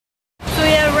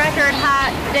record hot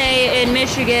day in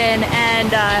Michigan, and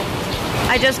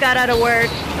I just got out of work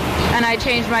and I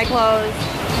changed my clothes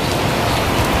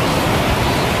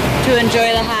to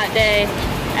enjoy the hot day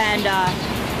and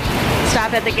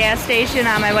stop at the gas station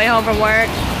on my way home from work.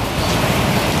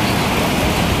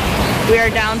 We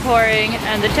are downpouring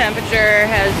and the temperature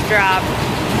has dropped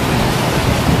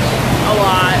a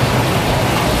lot.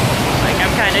 Like,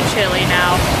 I'm kind of chilly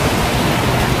now.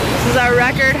 This is our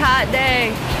record hot day.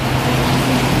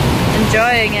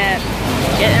 Enjoying it.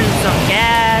 Getting some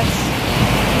gas.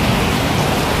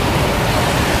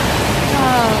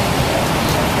 Oh.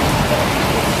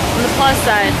 On the plus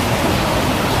side,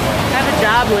 I have a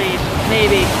job lead.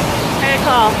 Maybe. I get a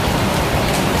call.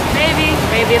 Maybe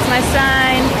it's my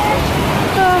sign.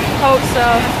 Oh, hope so.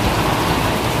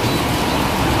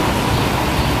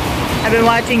 I've been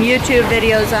watching YouTube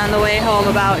videos on the way home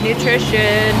about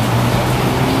nutrition.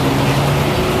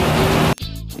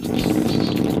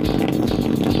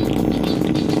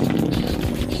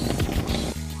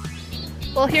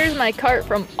 Well, here's my cart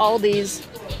from Aldi's.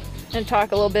 I'm gonna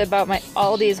talk a little bit about my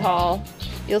Aldi's haul.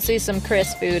 You'll see some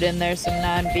crisp food in there, some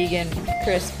non-vegan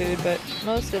crisp food, but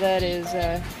most of that is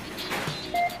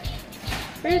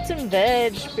fruits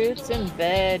and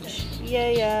veg.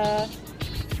 Yeah.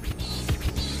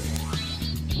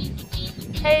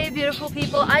 Hey, beautiful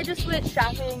people. I just went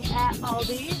shopping at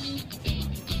Aldi.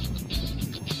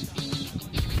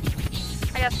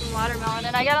 I got some watermelon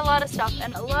and I got a lot of stuff,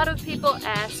 and a lot of people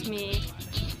ask me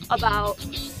about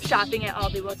shopping at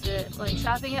Aldi. What's it like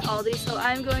shopping at Aldi? So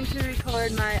I'm going to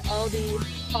record my Aldi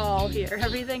haul here.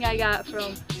 Everything I got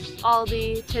from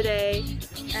Aldi today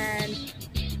and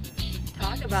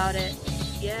talk about it.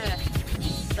 Yeah.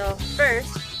 So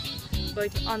first, I'm going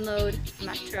to unload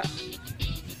my truck.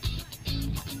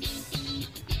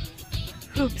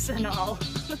 Hoops and all.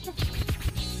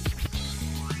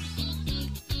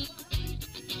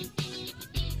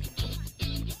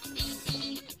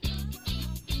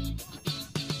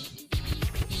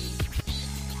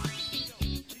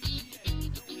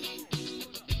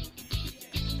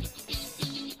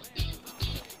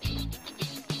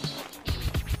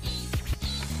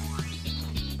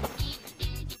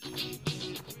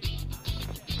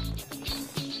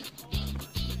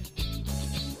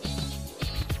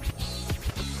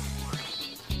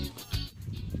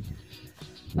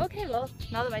 Okay, well,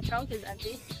 now that my trunk is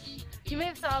empty, you may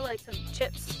have saw like some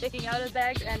chips sticking out of the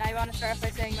bags, and I want to start off by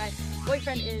saying my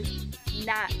boyfriend is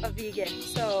not a vegan.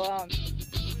 So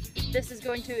this is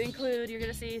going to include, you're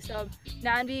going to see some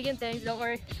non-vegan things. Don't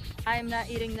worry, I'm not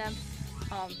eating them.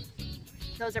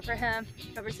 Those are for him.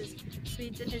 Covers his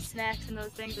sweets and his snacks and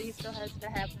those things that he still has to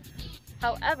have.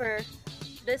 However,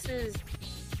 this is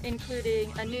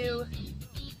including a new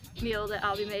meal that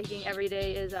I'll be making every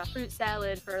day is a fruit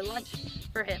salad for lunch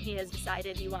for him. He has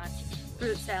decided he wants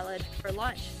fruit salad for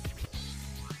lunch,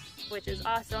 which is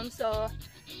awesome. So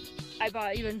I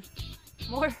bought even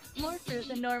more fruit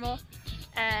than normal,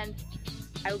 and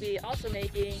I will be also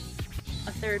making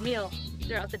a third meal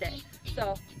throughout the day.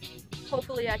 So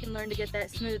hopefully I can learn to get that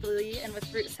smoothly, and with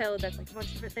fruit salad that's like a bunch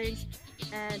of different things,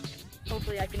 and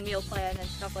hopefully I can meal plan and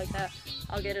stuff like that.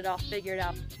 I'll get it all figured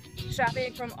out.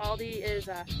 Shopping from Aldi is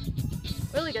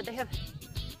really good. They have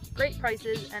great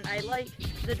prices, and I like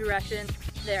the direction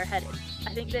they're headed.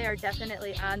 I think they are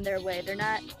definitely on their way. They're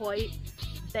not quite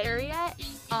there yet.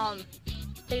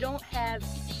 They don't have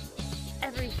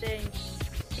everything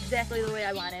exactly the way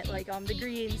I want it. Like the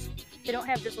greens, they don't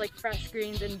have just like fresh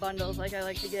greens in bundles like I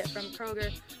like to get from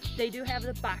Kroger. They do have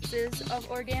the boxes of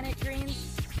organic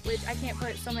greens, which I can't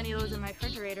put so many of those in my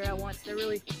refrigerator at once. They're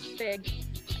really big.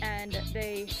 And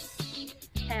they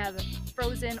have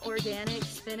frozen organic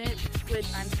spinach, which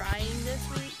I'm trying this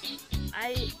week.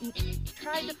 I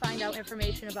tried to find out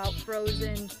information about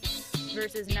frozen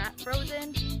versus not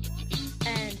frozen,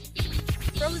 and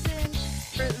frozen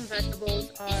fruit and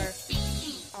vegetables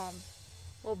are,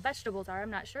 well, vegetables are,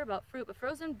 I'm not sure about fruit, but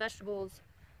frozen vegetables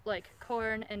like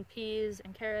corn and peas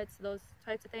and carrots, those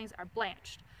types of things, are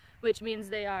blanched, which means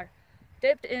they are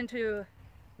dipped into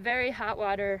very hot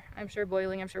water, I'm sure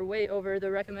boiling, I'm sure way over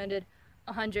the recommended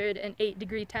 108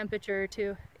 degree temperature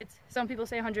to, it's, some people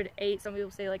say 108, some people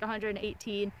say like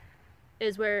 118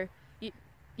 is where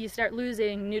you start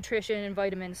losing nutrition and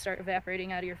vitamins start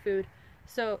evaporating out of your food.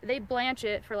 So they blanch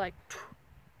it for like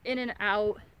in and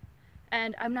out,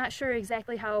 and I'm not sure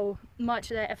exactly how much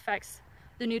that affects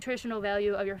the nutritional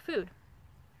value of your food,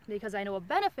 because I know a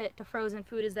benefit to frozen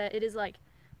food is that it is like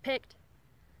picked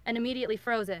and immediately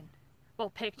frozen. Well,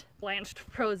 picked, blanched,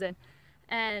 frozen.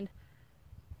 And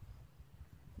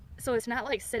so it's not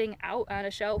like sitting out on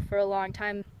a shelf for a long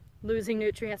time losing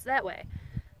nutrients that way.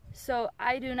 So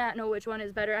I do not know which one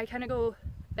is better. I kind of go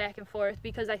back and forth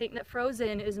because I think that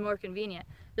frozen is more convenient.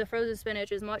 The frozen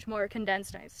spinach is much more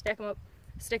condensed. I stack them up,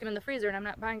 stick them in the freezer, and I'm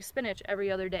not buying spinach every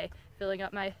other day, filling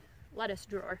up my lettuce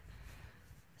drawer.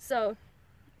 So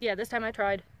yeah, this time I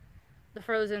tried the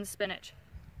frozen spinach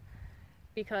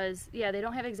because yeah, they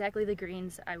don't have exactly the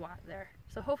greens I want there.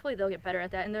 So hopefully they'll get better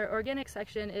at that. And their organic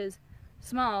section is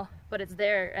small, but it's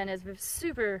there and is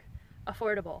super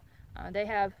affordable. They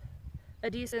have a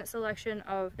decent selection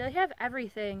of, they have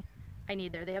everything I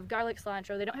need there. They have garlic,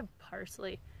 cilantro, they don't have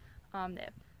parsley. They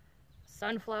have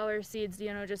sunflower seeds,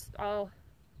 you know, just all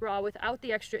raw without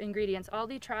the extra ingredients.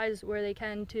 Aldi tries where they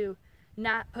can to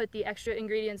not put the extra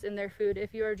ingredients in their food.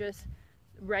 If you're just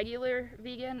regular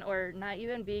vegan or not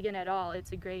even vegan at all,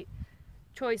 it's a great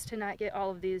choice to not get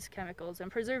all of these chemicals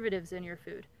and preservatives in your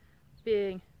food.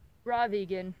 Being raw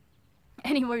vegan,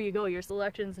 anywhere you go, your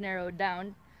selection's narrowed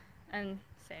down, and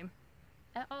same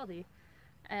at Aldi.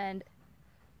 And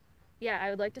yeah, I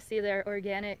would like to see their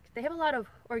organic, they have a lot of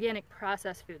organic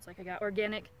processed foods. Like I got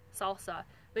organic salsa,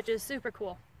 which is super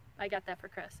cool. I got that for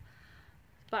Chris.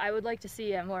 But I would like to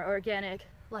see more organic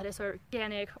lettuce,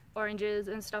 organic oranges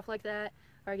and stuff like that,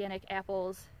 organic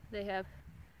apples. They have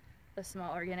a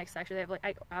small organic section. They have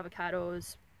like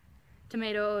avocados,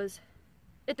 tomatoes.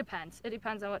 It depends. It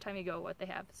depends on what time you go, what they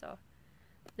have. So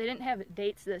they didn't have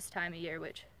dates this time of year,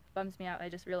 which bums me out. I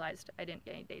just realized I didn't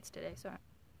get any dates today, so I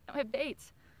don't have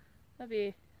dates. So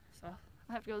I'll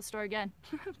have to go to the store again.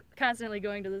 Constantly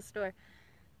going to the store.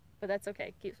 But that's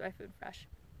okay. Keeps my food fresh.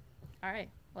 Alright,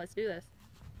 let's do this.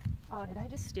 Oh, did I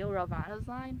just steal Ravana's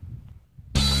line?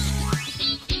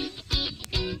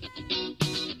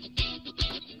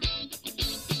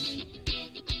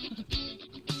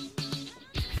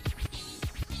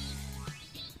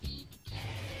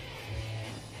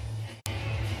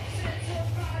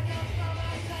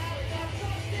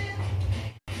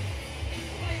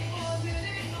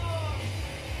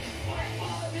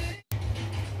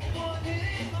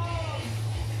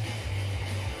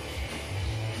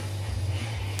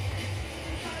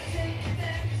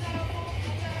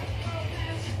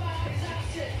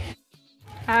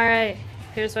 Alright,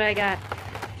 here's what I got.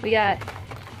 We got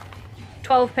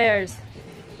 12 pears.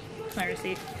 That's my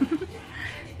receipt.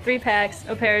 3 packs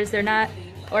of pears. They're not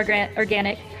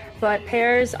organic, but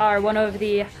pears are one of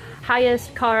the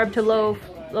highest carb to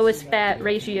lowest fat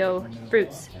ratio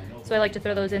fruits. So I like to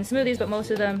throw those in smoothies, but most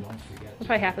of them,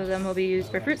 probably half of them will be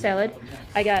used for fruit salad.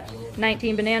 I got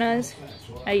 19 bananas.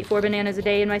 I eat 4 bananas a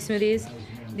day in my smoothies.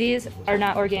 These are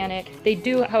not organic. They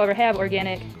do, however, have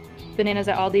organic bananas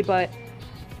at Aldi, but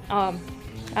I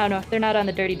don't know, they're not on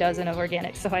the dirty dozen of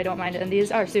organic, so I don't mind it. And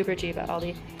these are super cheap at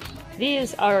Aldi.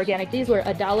 These are organic. These were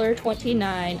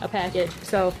 $1.29 a package,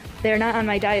 so they're not on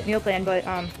my diet meal plan, but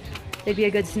they'd be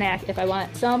a good snack if I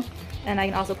want some. And I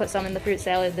can also put some in the fruit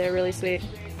salad. They're really sweet.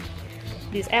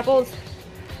 These apples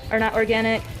are not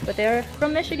organic, but they're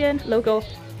from Michigan, local.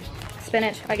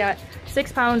 Spinach, I got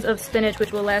 6 pounds of spinach,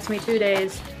 which will last me 2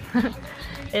 days.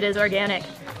 It is organic.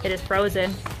 It is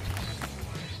frozen.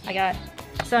 I got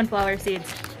sunflower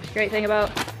seeds. Great thing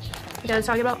about, like I was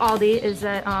talking about Aldi, is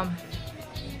that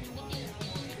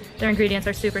their ingredients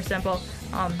are super simple.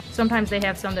 Sometimes they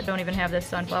have some that don't even have this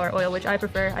sunflower oil, which I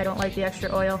prefer. I don't like the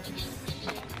extra oil.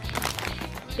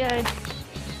 Yay.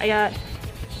 I got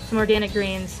some organic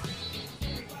greens.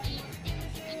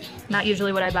 Not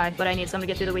usually what I buy, but I need some to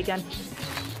get through the weekend.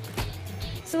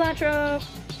 Cilantro.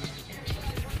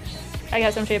 I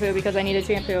got some shampoo because I needed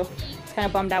shampoo. I was kind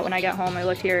of bummed out when I got home. I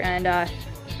looked here and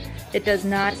it does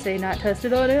not say not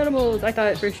tested on animals. I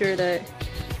thought for sure that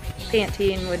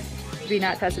Pantene would be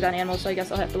not tested on animals, so I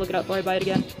guess I'll have to look it up before I buy it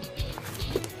again.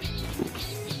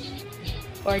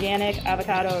 Organic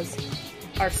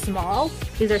avocados are small.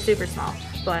 These are super small,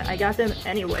 but I got them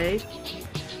anyway.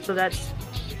 So that's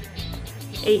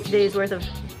 8 days worth of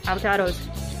avocados.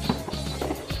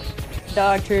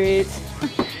 Dog treats.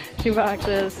 2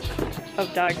 boxes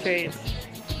of dog treats.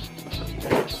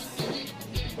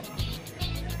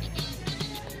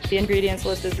 The ingredients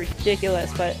list is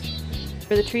ridiculous, but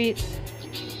for the treats,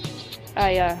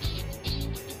 I'm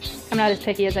not as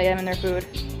picky as I am in their food.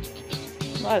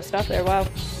 A lot of stuff there, wow.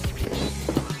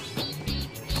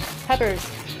 Peppers.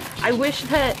 I wish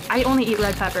that I only eat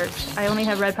red peppers. I only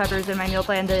have red peppers in my meal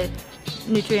plan. The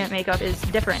nutrient makeup is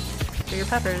different for your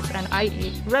peppers, and I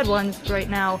eat red ones right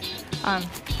now.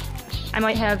 I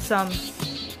might have some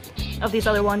of these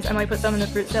other ones. I might put some in the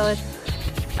fruit salad.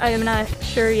 I am not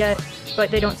sure yet, but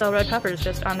they don't sell red peppers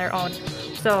just on their own.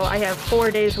 So I have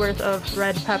 4 days worth of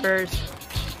red peppers.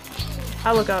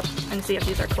 I'll look up and see if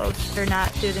these are close or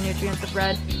not to the nutrients of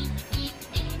red.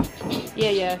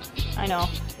 Yeah, I know.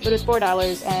 but it was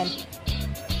 $4, and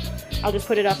I'll just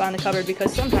put it up on the cupboard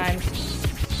because sometimes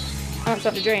I want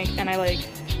something to drink and I like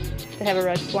to have a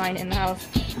red wine in the house.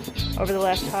 Over the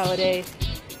last holiday,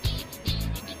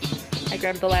 I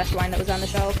grabbed the last wine that was on the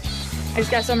shelf. I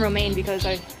just got some romaine because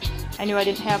I knew I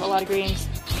didn't have a lot of greens.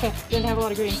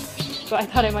 So I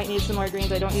thought I might need some more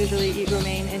greens. I don't usually eat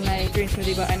romaine in my green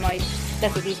smoothie, but I might.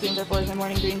 That's what these greens are for, is my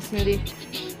morning green smoothie.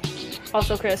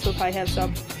 Also, Chris will probably have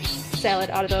some salad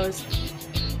out of those.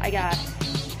 I got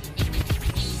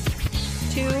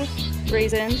 2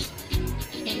 raisins.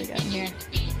 What do we got in here?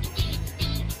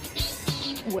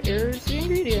 Where's the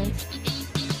ingredients?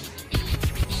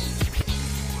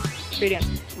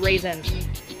 Ingredients. Raisins.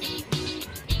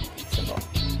 Simple.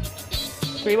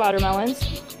 3 watermelons.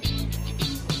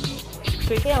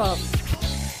 3 cantaloupe.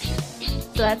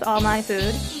 So that's all my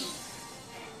food.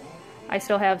 I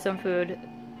still have some food,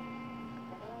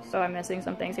 so I'm missing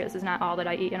some things here. This is not all that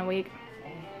I eat in a week.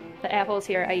 The apples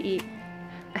here, I eat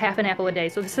a half an apple a day,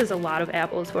 so this is a lot of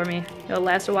apples for me. It'll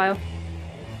last a while.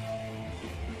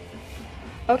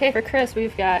 Okay, for Chris,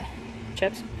 we've got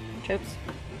chips,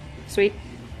 sweet,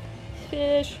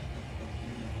 fish,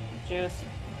 juice.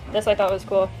 This I thought was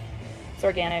cool. It's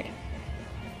organic.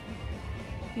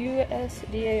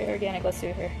 USDA organic. Let's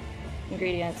see here.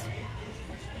 Ingredients.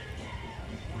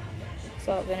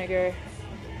 Salt, vinegar.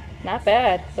 Not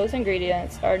bad. Those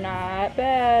ingredients are not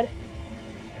bad.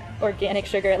 Organic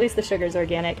sugar. At least the sugar's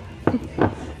organic.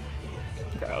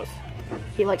 Gross.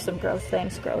 He likes some gross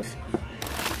things. Gross.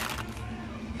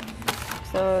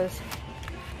 So is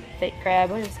fake crab.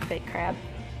 What is fake crab?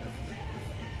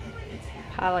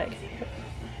 Pollock.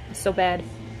 So bad.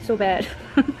 So bad.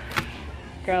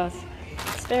 Gross.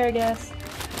 Asparagus.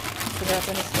 Figure out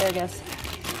some asparagus.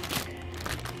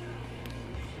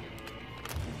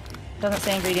 Doesn't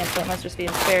say ingredients, but it must just be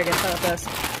asparagus. How about this?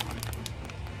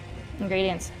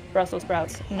 Ingredients. Brussels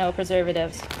sprouts. No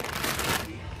preservatives.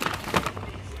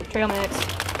 Trail mix.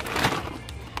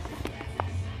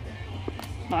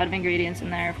 A lot of ingredients in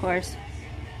there, of course.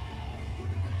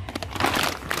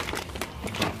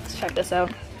 Let's check this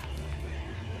out.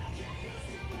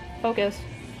 Focus.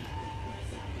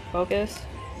 Focus.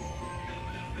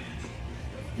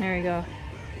 There we go.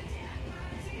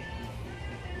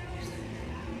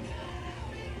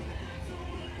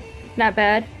 Not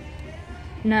bad.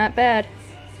 Not bad.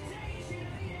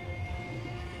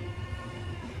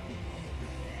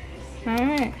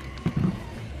 Alright.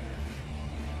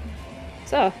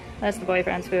 So, that's the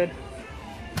boyfriend's food.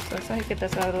 So let's get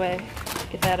this out of the way.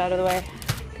 Get that out of the way.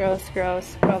 Gross,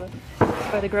 gross.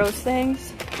 For the gross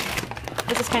things.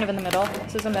 This is kind of in the middle.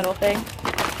 This is a middle thing.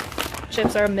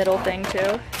 Chips are a middle thing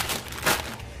too.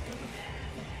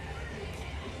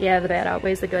 Yeah, the bad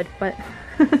outweighs the good, but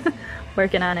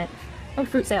working on it. Oh,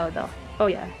 fruit salad though. Oh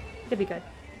yeah, it'd be good.